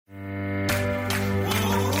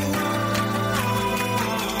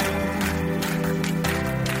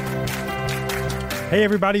Hey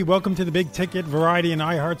everybody, welcome to the Big Ticket Variety and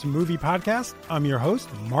iHeart's movie podcast. I'm your host,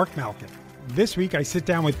 Mark Malkin. This week I sit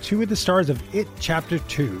down with two of the stars of It Chapter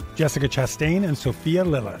 2, Jessica Chastain and Sophia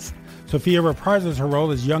Lillis. Sophia reprises her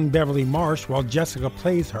role as young Beverly Marsh while Jessica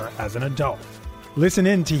plays her as an adult. Listen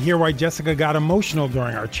in to hear why Jessica got emotional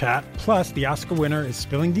during our chat. Plus, the Oscar winner is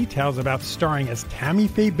spilling details about starring as Tammy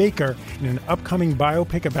Faye Baker in an upcoming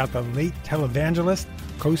biopic about the late televangelist,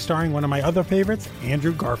 co-starring one of my other favorites,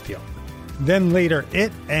 Andrew Garfield. Then later,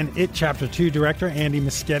 It and It Chapter 2 director Andy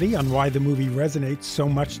Muschietti on why the movie resonates so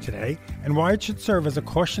much today and why it should serve as a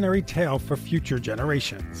cautionary tale for future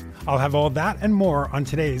generations. I'll have all that and more on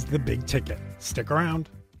today's The Big Ticket. Stick around.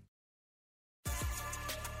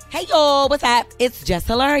 Hey y'all, what's up? It's Jess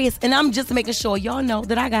Hilarious, and I'm just making sure y'all know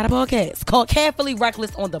that I got a podcast called Carefully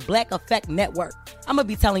Reckless on the Black Effect Network. I'm gonna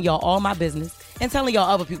be telling y'all all my business and telling y'all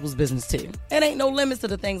other people's business too. It ain't no limits to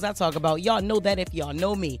the things I talk about. Y'all know that if y'all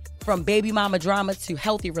know me. From baby mama drama to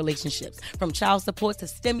healthy relationships, from child support to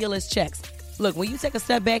stimulus checks. Look, when you take a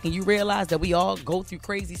step back and you realize that we all go through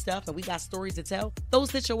crazy stuff and we got stories to tell,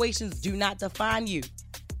 those situations do not define you.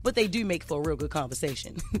 But they do make for a real good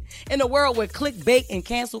conversation. In a world where clickbait and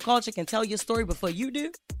cancel culture can tell your story before you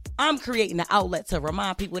do, I'm creating an outlet to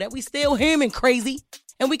remind people that we still human crazy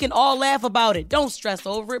and we can all laugh about it. Don't stress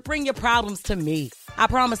over it. Bring your problems to me. I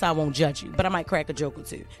promise I won't judge you, but I might crack a joke or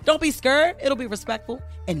two. Don't be scared. It'll be respectful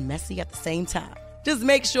and messy at the same time. Just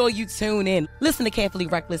make sure you tune in. Listen to Carefully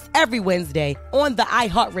Reckless every Wednesday on the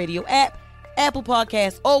iHeartRadio app, Apple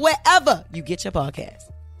Podcasts, or wherever you get your podcasts.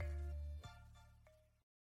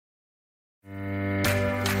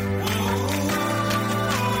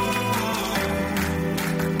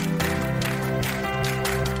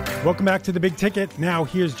 Welcome back to The Big Ticket. Now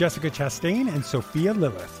here's Jessica Chastain and Sophia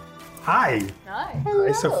Lillis. Hi. Hi.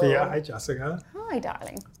 Hi, Sophia. Hi, Jessica. Hi,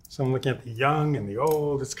 darling. So I'm looking at the young and the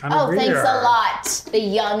old. It's kind of weird. Thanks a lot. The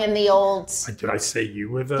young and the old. Did I say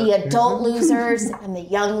you were the adult losers and the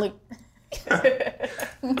young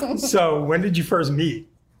So when did you first meet?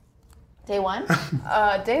 Day one?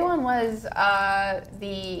 Day one was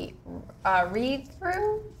the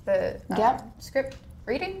read-through, the script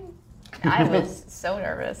reading. I was so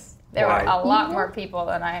nervous. There were a lot more people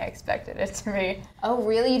than I expected it to be. Oh,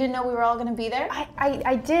 really? You didn't know we were all going to be there?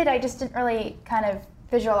 I did. I just didn't really kind of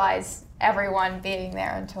visualize everyone being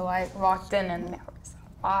there until I walked in, and there was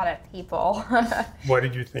a lot of people. What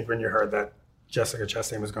did you think when you heard that Jessica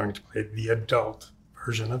Chastain was going to play the adult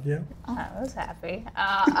version of you? I was happy.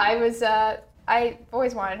 I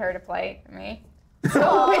always wanted her to play me.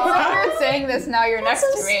 So it's weird saying this now you're next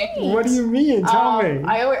to me. Sweet. What do you mean? Tell me.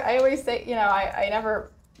 I always say, I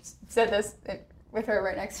never said this with her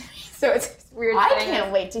right next to me, so it's weird. I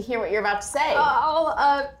can't wait to hear what you're about to say.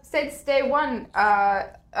 Since day one,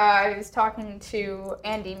 I was talking to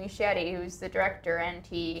Andy Muschietti, who's the director, and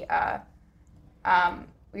he,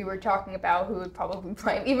 we were talking about who would probably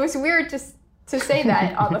play. It was weird to say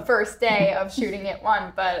that on the first day of shooting It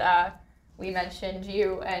One, but we mentioned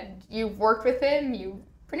you, and you've worked with him. You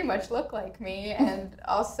pretty much look like me, and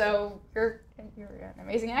also you're an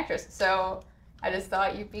amazing actress. So I just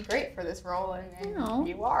thought you'd be great for this role, and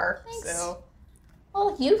you are. Thanks. So.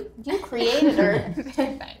 Well, you created her.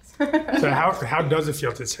 Thanks. So how does it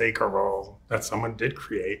feel to take a role that someone did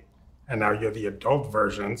create, and now you're the adult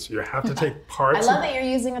version, so you have to take parts? I love that you're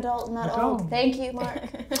using adult, not old. Thank you, Mark.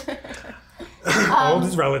 Old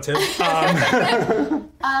is relative.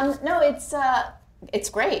 No, it's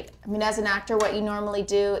great. I mean, as an actor, what you normally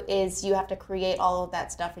do is you have to create all of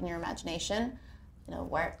that stuff in your imagination.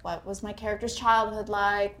 What was my character's childhood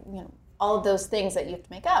like? All of those things that you have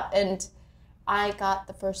to make up. And I got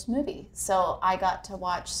the first movie, so I got to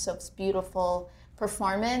watch Soph's beautiful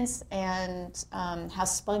performance and how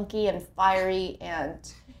spunky and fiery and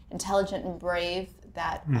intelligent and brave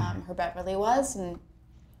that her Beverly was,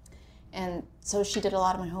 and so she did a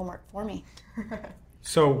lot of my homework for me.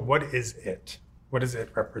 So what is it? What does it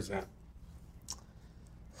represent?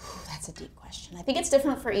 That's a deep question. I think it's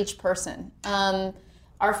different for each person.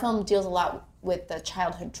 Our film deals a lot with the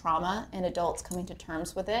childhood trauma and adults coming to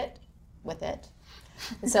terms with it.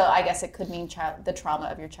 So I guess it could mean the trauma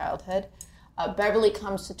of your childhood. Beverly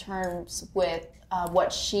comes to terms with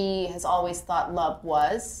what she has always thought love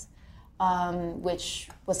was, which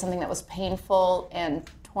was something that was painful and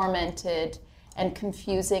tormented and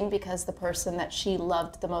confusing because the person that she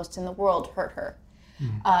loved the most in the world hurt her.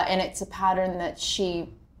 And it's a pattern that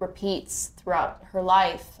she repeats throughout her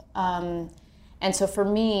life. And so for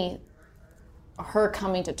me, her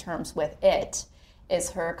coming to terms with it is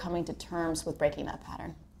her coming to terms with breaking that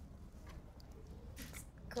pattern.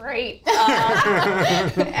 great.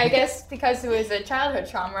 I guess because it was a childhood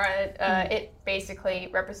trauma, it basically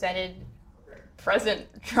represented present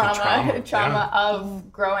trauma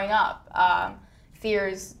of growing up,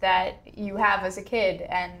 fears that you have as a kid,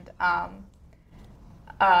 and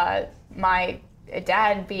my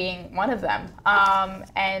dad being one of them.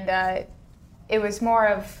 And it was more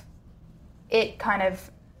of, it kind of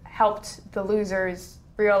helped the losers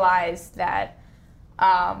realize that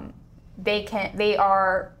they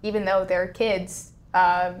are, even though they're kids,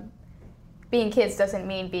 being kids doesn't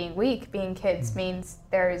mean being weak. Being kids means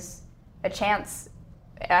there's a chance,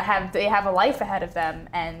 they have a life ahead of them,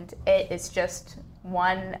 and it is just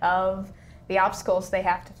one of the obstacles they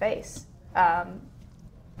have to face.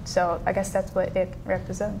 So I guess that's what it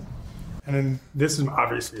represents. And then this is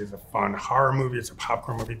obviously is a fun horror movie, it's a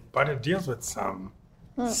popcorn movie, but it deals with some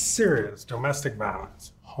serious domestic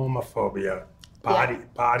violence, homophobia,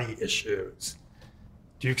 body issues.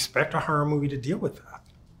 Do you expect a horror movie to deal with that?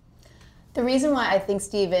 The reason why I think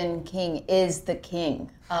Stephen King is the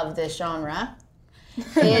king of this genre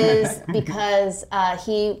is because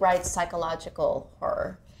he writes psychological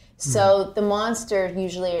horror. So the monster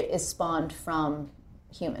usually is spawned from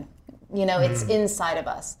human. You know, it's inside of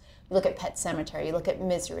us. You look at Pet Sematary, you look at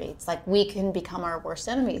Misery. It's like we can become our worst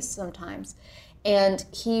enemies sometimes. And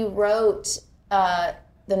he wrote the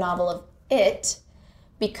novel of It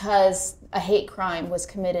because a hate crime was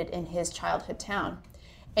committed in his childhood town.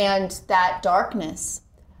 And that darkness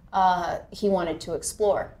he wanted to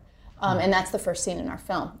explore. And that's the first scene in our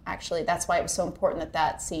film, actually. That's why it was so important that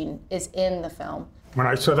that scene is in the film. When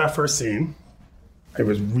I saw that first scene, it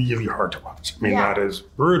was really hard to watch. I mean, that is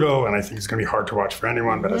brutal, and I think it's going to be hard to watch for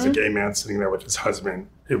anyone, but as a gay man sitting there with his husband,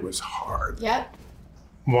 it was hard. Yep.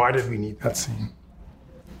 Why did we need that scene?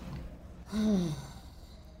 It's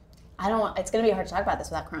going to be hard to talk about this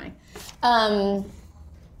without crying.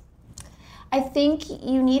 I think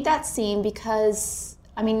you need that scene because,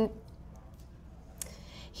 I mean,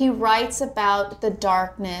 he writes about the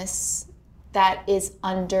darkness that is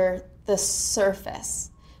under the surface.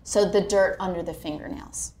 So the dirt under the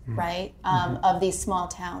fingernails, right? Of these small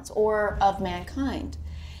towns or of mankind.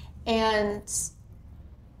 And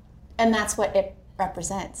that's what it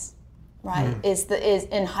represents, right? Is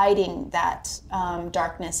in hiding that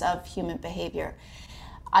darkness of human behavior.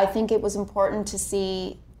 I think it was important to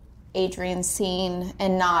see Adrian's scene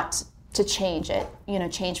and not to change it,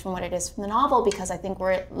 change from what it is from the novel, because I think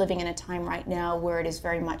we're living in a time right now where it is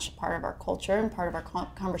very much part of our culture and part of our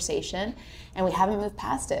conversation, and we haven't moved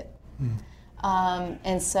past it.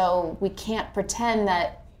 And so we can't pretend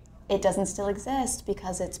that it doesn't still exist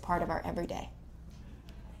because it's part of our everyday.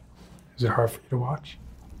 Is it hard for you to watch?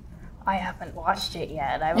 I haven't watched it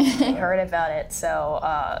yet. I've only heard about it, so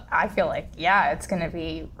I feel like, it's going to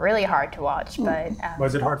be really hard to watch. But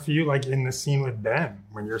was it hard for you, like in the scene with Ben,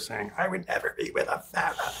 when you're saying, "I would never be with a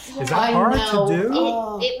Farrah"? Is that hard to do?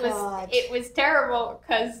 It was terrible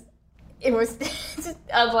because it was it's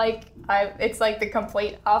like the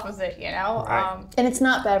complete opposite, Right. And it's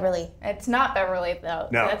not Beverly. It's not Beverly, though.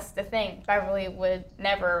 No. That's the thing. Beverly would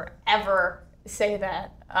never ever say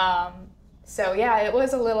that. So it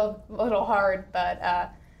was a little hard,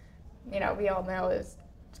 but we all know it's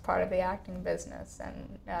part of the acting business,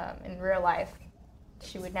 and in real life,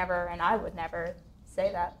 she would never, and I would never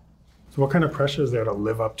say that. So what kind of pressure is there to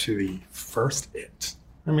live up to the first It?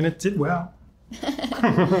 I mean, it did well.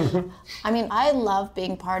 I mean, I love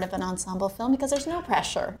being part of an ensemble film because there's no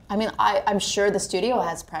pressure. I mean, I'm sure the studio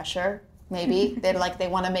has pressure. Maybe they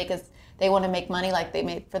want to make money like they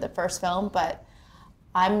made for the first film, but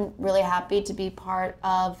I'm really happy to be part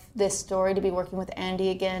of this story, to be working with Andy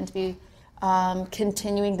again, to be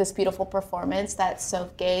continuing this beautiful performance that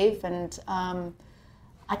Soph gave, and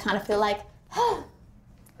I kind of feel like, all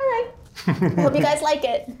right, I hope you guys like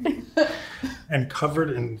it. And covered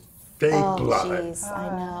in fake blood. Oh, jeez, I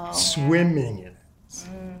know. Swimming in it.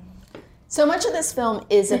 So much of this film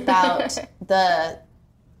is about the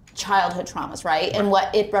childhood traumas, right? And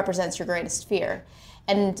what it represents your greatest fear.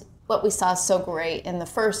 And what we saw so great in the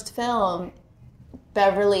first film,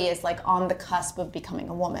 Beverly is like on the cusp of becoming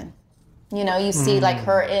a woman. You see like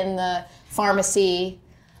her in the pharmacy,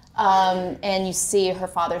 and you see her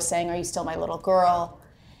father saying, "Are you still my little girl?"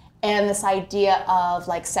 And this idea of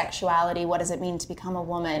like sexuality, what does it mean to become a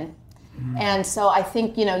woman? And so I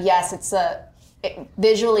think, yes,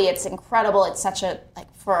 visually it's incredible. It's such a, like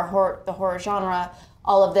for the horror genre,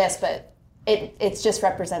 all of this, but it just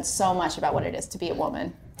represents so much about what it is to be a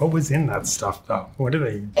woman. What was in that stuff, though? What do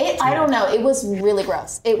they? I don't know. It was really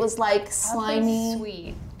gross. It was like slimy.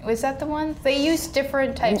 Sweet. Was that the one? They used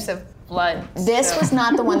different types of blood. This so- was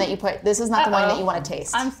not the one that you put. This is not the one that you want to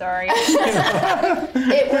taste. I'm sorry.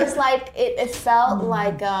 It was like it felt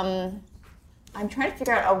like I'm trying to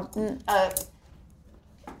figure out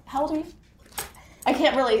how old are you? I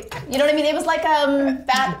can't really. You know what I mean? It was like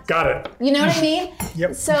that. Got it. You know what I mean?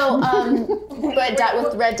 Yep. So red dye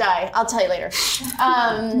with red dye. I'll tell you later.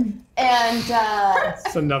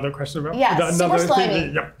 That's another question about Yeah, super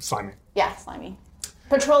slimy. Yep, slimy. Yeah, slimy.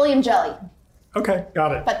 Petroleum jelly, Okay,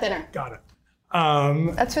 got it. but thinner. Got it.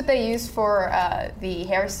 That's what they use for the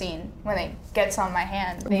hair scene when it gets on my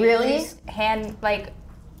hand. They Really? used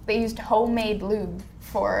they used homemade lube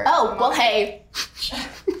for. Oh well, hey.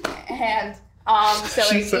 hand. So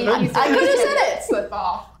She it, said- you I could have said it. slip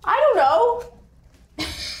off. I don't know.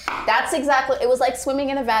 That's exactly. It was like swimming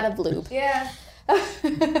in a vat of lube. Yeah.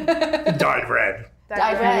 Dyed red.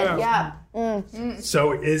 I read. Yeah.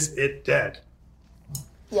 So is it dead?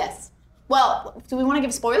 Yes. Well, do we want to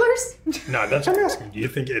give spoilers No, that's what I'm asking. Do you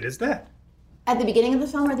think it is dead? at the beginning of the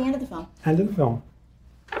film or the end of the film? End of the film.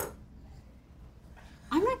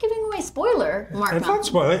 I'm not giving away spoiler, Mark. It's Malcolm. not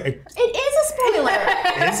spoiler. It is a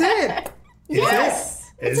spoiler. Is it?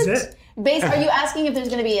 Yes. Is it? Are you asking if there's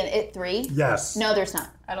going to be an It 3? Yes. No, there's not.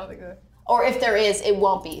 I don't think so. Or if there is, it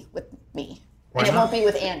won't be with me. Why and it not? won't be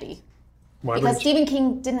with Andy. Why Because would you? Stephen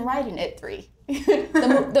King didn't write an It 3.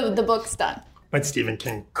 the book's done. But Stephen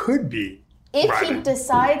King could be. If writing. he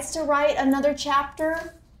decides to write another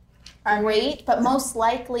chapter, great. But most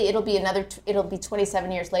likely it'll be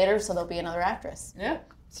 27 years later, so there'll be another actress. Yeah,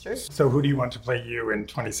 it's true. So who do you want to play you in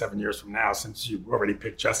 27 years from now, since you already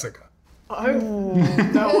picked Jessica?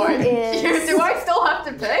 No way. Is Do I still have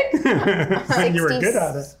to pick? You were good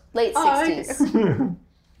at it. Late Oh, 60s.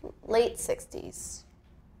 Late 60s.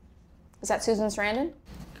 Is that Susan Sarandon?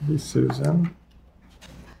 Could be Susan.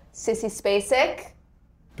 Sissy Spacek.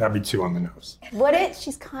 That'd be 2 on the nose. Would it?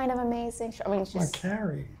 She's kind of amazing. I mean, she's.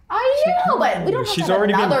 Carrie. I know, but we don't have She's to have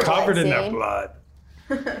already been another covered in that scene. blood.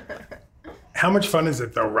 How much fun is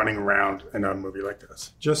it though running around in a movie like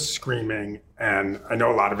this? Just screaming, and I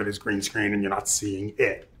know a lot of it is green screen and you're not seeing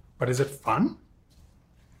it. But is it fun?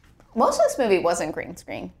 Most of this movie wasn't green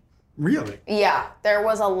screen. Really? Yeah, there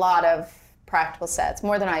was a lot of practical sets,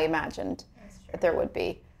 more than I imagined that there would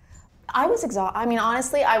be. I was exhausted. I mean,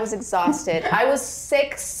 honestly, I was exhausted. I was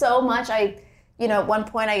sick so much. At one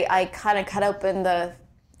point I kind of cut open the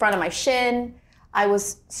front of my shin. I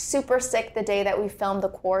was super sick the day that we filmed the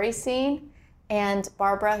quarry scene. And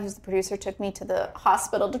Barbara, who's the producer, took me to the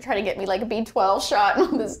hospital to try to get me like a B12 shot and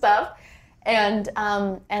all this stuff. And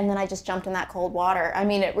then I just jumped in that cold water. I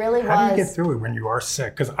mean, it really How do you was. get through it when you are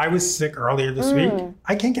sick? Because I was sick earlier this week.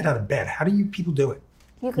 I can't get out of bed. How do you people do it?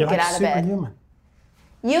 You could You're get like out of bed. superhuman.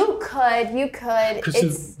 You could.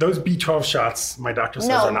 Because those B12 shots, my doctor says,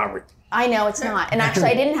 No. are not real. I know it's not. And actually,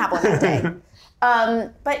 I didn't have one that day.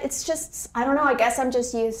 But it's just, I don't know. I guess I'm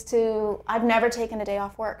just used to, I've never taken a day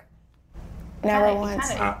off work. Never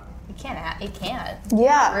once. You can't.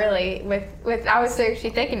 Yeah. Really, with I was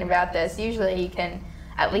actually thinking about this. Usually, you can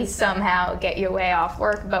at least somehow get your way off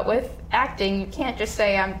work, but with acting, you can't just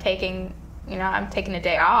say I'm taking a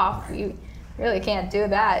day off. You really can't do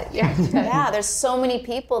that. You have to, Yeah, there's so many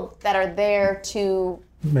people that are there to,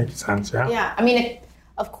 Makes sense, yeah. yeah. I mean,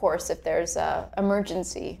 of course, if there's a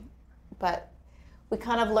emergency, but we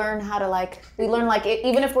kind of learn how to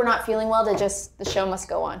even if we're not feeling well, the show must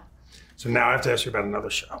go on. So now I have to ask you about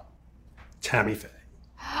another show. Tammy Faye.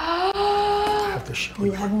 I have to show you.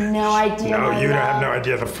 You have no idea. No, my you love. have no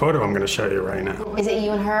idea the photo I'm going to show you right now. Is it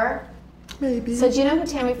you and her? Maybe. So do you know who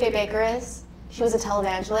Tammy Faye Baker is? She was a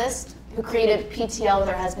televangelist who created PTL with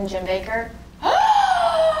her husband Jim Baker.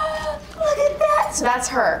 Look at that! So that's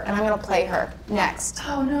her, and I'm gonna play her next.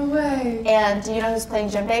 oh no way! And do you know who's playing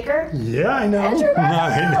Jim Baker? Yeah, I know. Andrew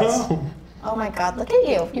I Reynolds. know. Oh my God! Look at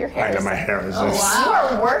you. Your hair. I know is my like- hair is You just...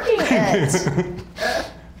 are working it.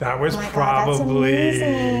 That was Oh my God, that's probably...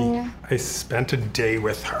 amazing. I spent a day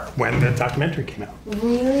with her when the documentary came out.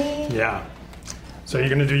 Really? Yeah. So you're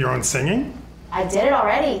going to do your own singing? I did it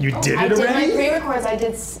already. You did I it did already? my pre-records. I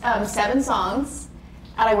did 7 songs,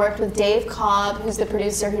 and I worked with Dave Cobb, who's the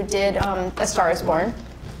producer who did A Star Is Born.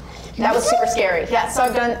 That was super scary. Yeah, so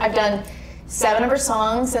I've done 7 of her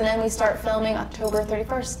songs, and then we start filming October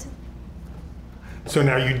 31st. So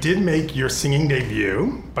now you did make your singing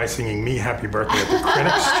debut by singing Me Happy Birthday at the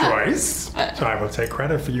Critics' Choice. So I will take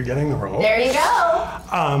credit for you getting the role. There you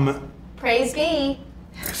go. Praise be.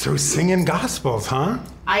 So singing gospels, huh?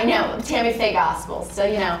 I know, Tammy Faye Gospel, so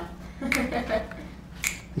you know.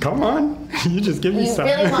 Come on. You just give me You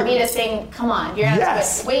something. really want me to sing, come on, you're gonna have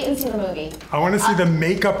Yes. to wait and see the movie. I want to see the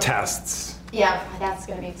makeup tests. Yeah, that's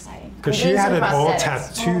gonna be exciting. Because I'm she doing had some it all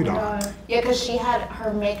prosthetics. tattooed on. Yeah, because she had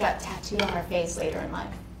her makeup tattooed on her face later in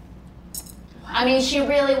life. I mean, she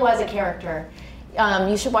really was a character.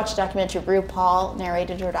 You should watch the documentary. RuPaul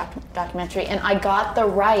narrated her documentary, and I got the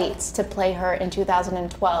rights to play her in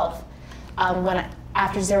 2012.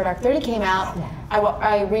 After Zero Dark 30 came out,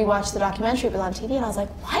 I rewatched the documentary. It was on TV, and I was like,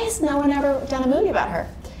 why has no one ever done a movie about her?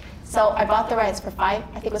 So I bought the rights for I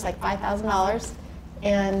think it was like $5,000,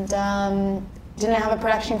 and didn't have a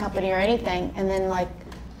production company or anything, and then like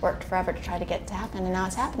worked forever to try to get it to happen, and now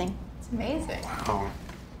it's happening. It's amazing. Oh,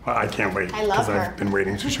 well, I can't wait. I love Because her. I've been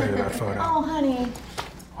waiting to show you that photo. Oh, honey.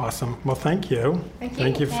 Awesome. Well, thank you.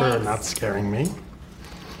 Thank you for Thanks. not scaring me.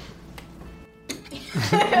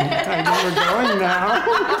 I know we're going now.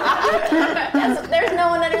 There's no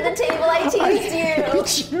one under the table. I teased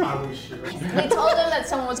you. I'm sure. We told them that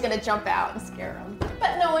someone was going to jump out and scare them,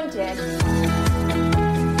 but no one did.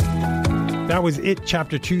 That was It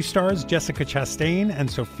Chapter 2 stars Jessica Chastain and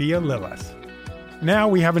Sophia Lillis. Now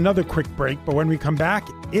we have another quick break, but when we come back,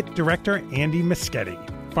 It director Andy Muschietti.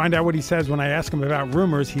 Find out what he says when I ask him about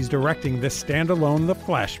rumors he's directing this standalone The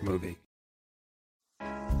Flash movie.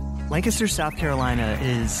 Lancaster, South Carolina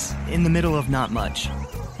is in the middle of not much.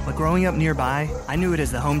 But growing up nearby, I knew it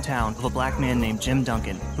as the hometown of a black man named Jim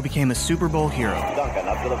Duncan, who became a Super Bowl hero. Duncan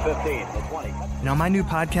up to the 15, the 20. And on my new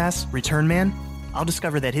podcast, Return Man, I'll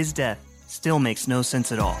discover that his death still makes no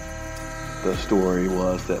sense at all. The story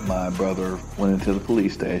was that my brother went into the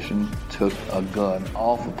police station, took a gun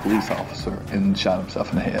off a police officer, and shot himself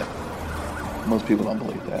in the head. Most people don't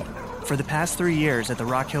believe that. For the past 3 years at the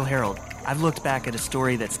Rock Hill Herald, I've looked back at a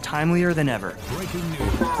story that's timelier than ever. Breaking news.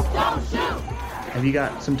 Have you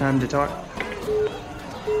got some time to talk?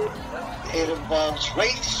 It involves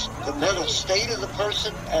race, the mental state of the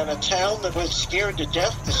person, and a town that was scared to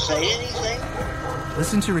death to say anything.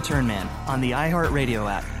 Listen to Return Man on the iHeartRadio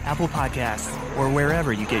app, Apple Podcasts, or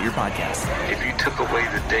wherever you get your podcasts. If you took away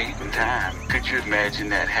the date and time, could you imagine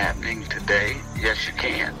that happening today? Yes, you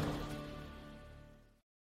can.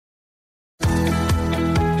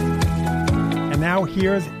 And now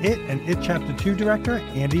here's It and It Chapter 2 director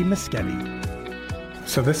Andy Muschietti.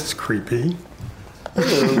 So this is creepy. A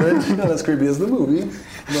little bit. Not as creepy as the movie,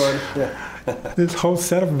 but yeah. This whole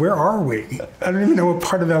setup, where are we? I don't even know what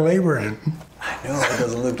part of LA we're in. I know, it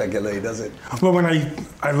doesn't look like LA, does it? Well, when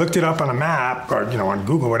I looked it up on a map, or on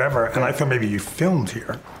Google, whatever, and I thought maybe you filmed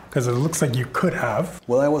here, because it looks like you could have.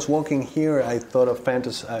 When I was walking here, I thought of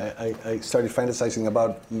I started fantasizing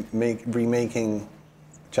about remaking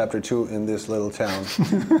Chapter 2 in this little town.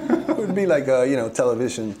 It would be like a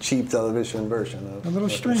cheap television version of A little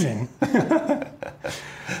streaming.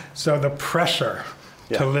 So the pressure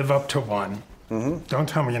to live up to one. Mm-hmm. Don't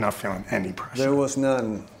tell me you're not feeling any pressure. There was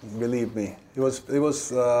none, believe me. It was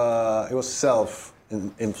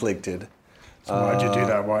self-inflicted. So why'd you do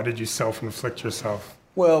that? Why did you self-inflict yourself?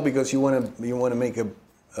 Well, because you want to make a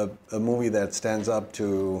movie that stands up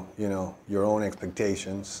to your own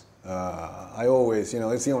expectations. I always,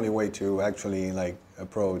 it's the only way to actually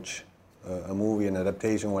approach a movie, an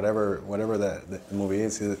adaptation, whatever the movie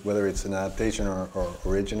is, whether it's an adaptation or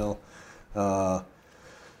original.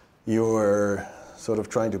 You're sort of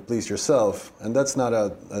trying to please yourself, and that's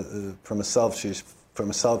not from a selfish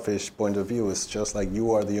point of view. It's just like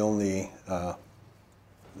you are the only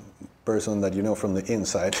person that you know from the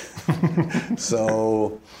inside.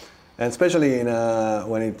 So. And especially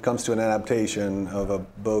when it comes to an adaptation of a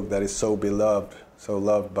book that is so beloved, so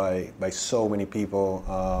loved by so many people,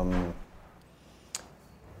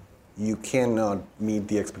 you cannot meet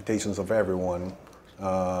the expectations of everyone.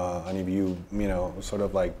 And if you sort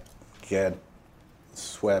of get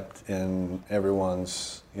swept in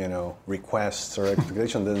everyone's requests or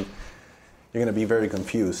expectations, then you're going to be very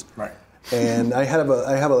confused. Right. And I have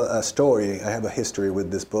a story. I have a history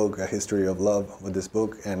with this book, a history of love with this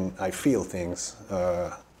book, and I feel things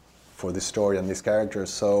for this story and these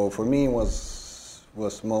characters. So for me, it was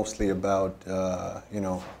mostly about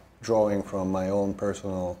drawing from my own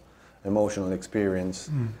personal emotional experience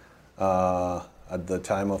at the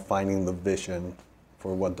time of finding the vision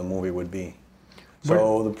for what the movie would be.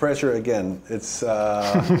 So the pressure, again, it's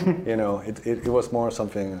it was more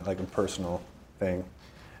something like a personal thing.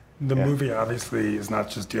 The movie obviously is not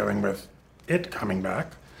just dealing with it coming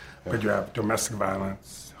back, but you have domestic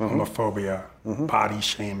violence, homophobia, body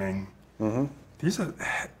shaming. This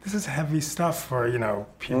is heavy stuff for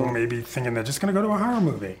people maybe thinking they're just going to go to a horror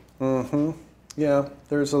movie. Yeah,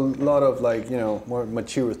 there's a lot of more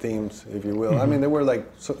mature themes, if you will. I mean, there were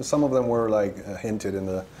some of them were hinted in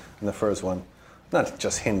the first one, not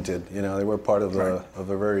just hinted. They were part of a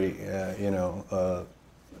very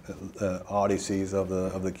odysseys of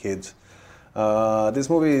the kids. This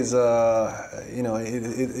movie is,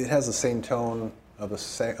 it has the same tone of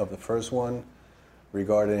the first one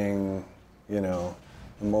regarding,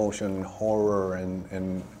 emotion, horror,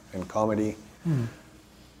 and comedy.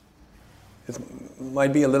 It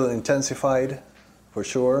might be a little intensified, for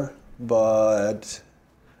sure, but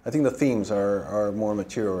I think the themes are more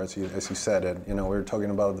mature, as you said it. We're talking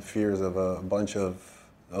about the fears of a bunch of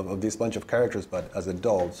this bunch of characters, but as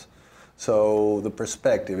adults. So the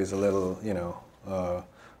perspective is a little,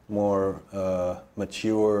 more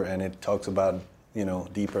mature, and it talks about,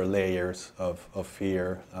 deeper layers of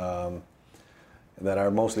fear that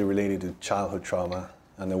are mostly related to childhood trauma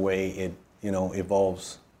and the way it,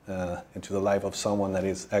 evolves into the life of someone that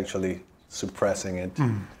is actually suppressing it.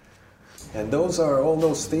 And all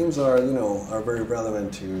those themes are very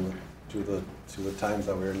relevant to the times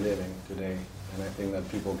that we're living today, and I think that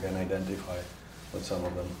people can identify with some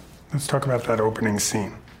of them. Let's talk about that opening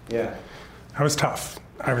scene. Yeah. That was tough.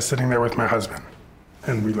 I was sitting there with my husband,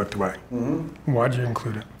 and we looked away. Mm-hmm. Why'd you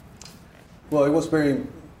include it? Well, it was very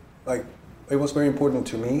important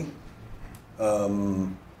to me,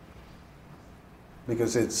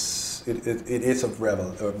 because it is of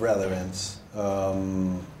relevance.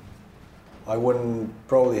 I wouldn't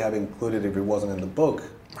probably have included it if it wasn't in the book,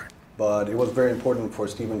 but it was very important for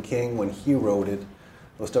Stephen King when he wrote it.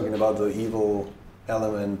 He was talking about the evil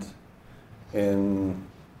element in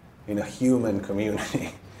a human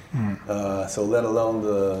community. So let alone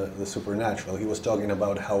the supernatural. He was talking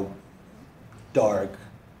about how dark,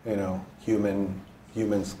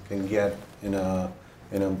 humans can get in a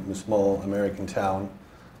small American town.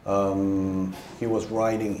 He was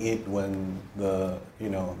writing it when the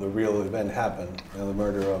real event happened, the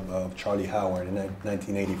murder of Charlie Howard in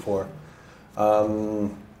 1984.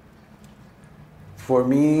 For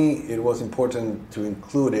me, it was important to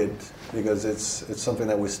include it because it's something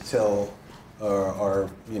that we still are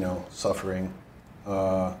suffering.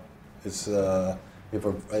 It's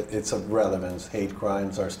of relevance. Hate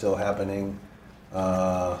crimes are still happening.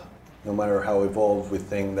 No matter how evolved we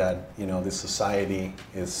think that this society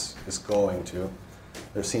is going to,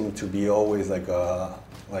 there seems to be always like a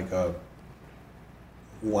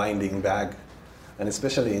winding back, and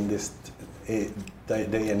especially in this day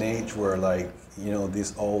and age where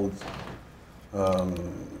these old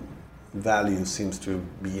values seems to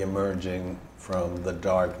be emerging from the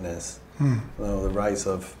darkness. The rise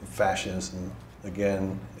of fascism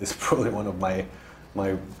again is probably one of my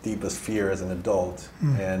deepest fear as an adult,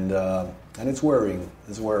 and it's worrying.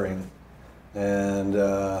 And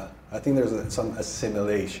I think there's some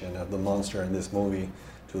assimilation of the monster in this movie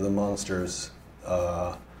to the monsters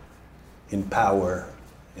in power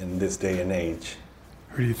in this day and age.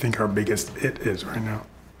 Who do you think our biggest it is right now?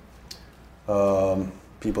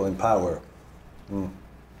 People in power.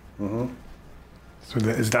 Mm-hmm. So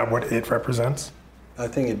is that what it represents? I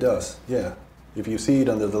think it does, yeah. If you see it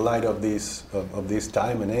under the light of this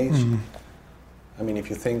time and age, I mean, if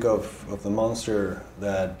you think of the monster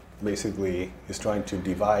that basically is trying to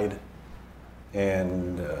divide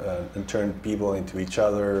and turn people into each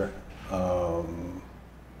other for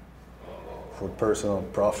personal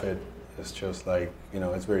profit, it's just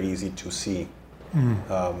it's very easy to see,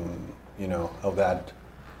 how that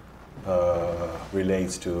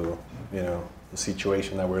relates to, the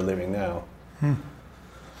situation that we're living now.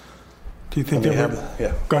 Do you think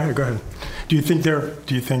yeah. Go ahead. Do you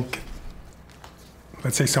think,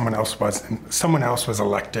 let's say someone else was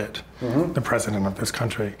elected the president of this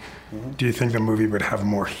country, do you think the movie would have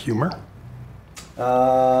more humor?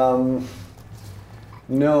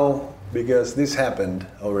 No, because this happened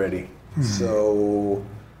already. So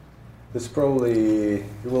this probably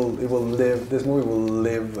this movie will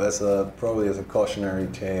live probably as a cautionary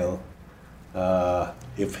tale.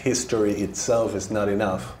 If history itself is not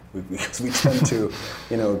enough, because we tend to,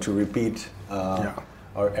 to repeat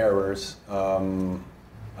our errors.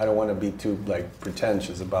 I don't want to be too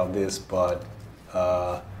pretentious about this, but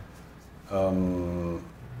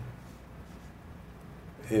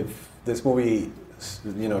if this movie,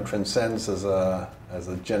 transcends as a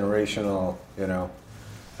generational,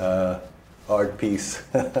 art piece,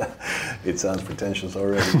 it sounds pretentious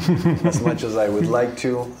already. As much as I would like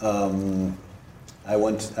to. I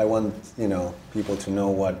want people to know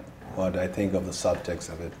what I think of the subtext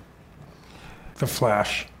of it. The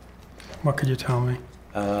Flash. What could you tell me?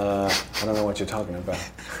 I don't know what you're talking about.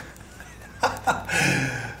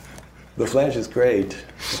 The Flash is great.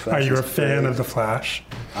 Are you a fan of The Flash?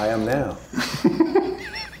 I am now.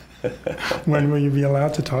 When will you be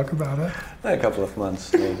allowed to talk about it? A couple of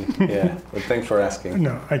months, maybe. Yeah, but thanks for asking.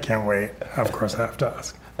 No, I can't wait. Of course, I have to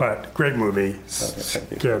ask. But great movie.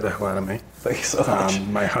 Thank you. Scared the hell out of me. Thank you so much.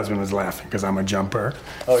 My husband was laughing because I'm a jumper,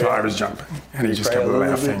 Oh, so yeah? I was jumping, and he You just cry kept a little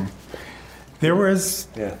laughing. There was,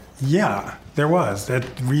 Yeah. there was. It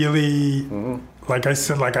really, like I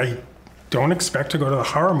said, like I don't expect to go to the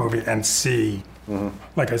horror movie and see,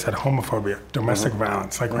 like I said, homophobia, domestic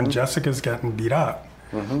violence. Like when Jessica's getting beat up.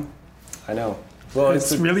 I know. Well,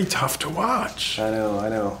 it's really tough to watch. I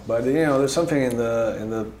know. But you know, there's something in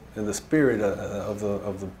the spirit of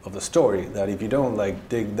the story that if you don't like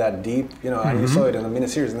dig that deep, you know, and you saw it in the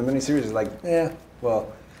miniseries. And the miniseries is like,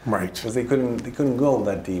 well, right, because they couldn't go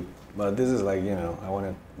that deep. But this is like, you know, I want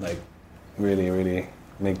to like really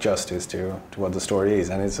make justice to what the story is,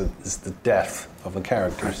 and it's the death of the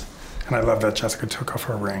characters. And I love that Jessica took off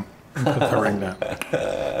her ring and put the ring down.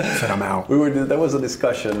 Said, I'm out. There was a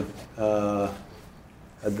discussion on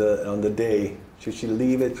the day. Should she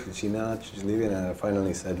leave it? Should she not? Should she leave it? And I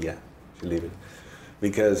finally said, yeah, she leave it,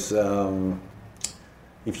 because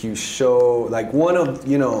if you show like one of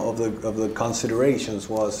the considerations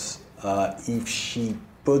was if she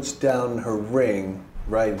puts down her ring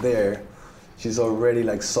right there, she's already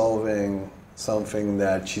like solving something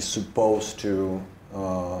that she's supposed to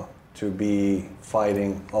be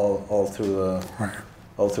fighting all through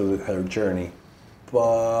her journey.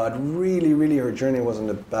 But really her journey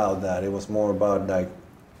wasn't about that. It was more about like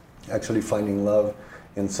actually finding love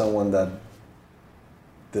in someone that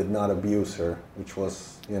did not abuse her, which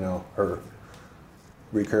was, you know, her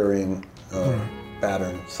recurring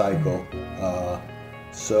pattern, cycle.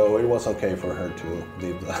 So it was okay for her to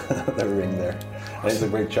leave the ring there. And it's a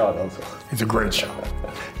great shot also. It's a great shot.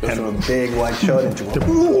 Just from a big white shot into a...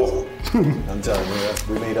 I'm telling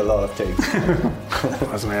you, we made a lot of takes.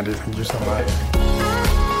 Awesome, Andy. Thank you so much.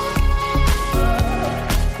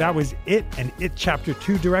 That was It and It Chapter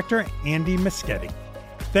 2 director Andy Muschietti.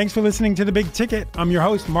 Thanks for listening to The Big Ticket. I'm your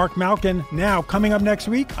host, Mark Malkin. Now, coming up next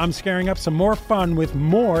week, I'm scaring up some more fun with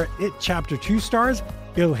more It Chapter 2 stars,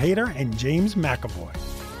 Bill Hader and James McAvoy.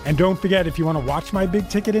 And don't forget, if you want to watch my Big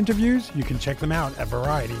Ticket interviews, you can check them out at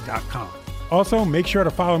Variety.com. Also, make sure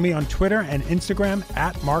to follow me on Twitter and Instagram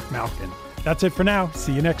at Mark Malkin. That's it for now.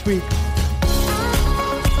 See you next week.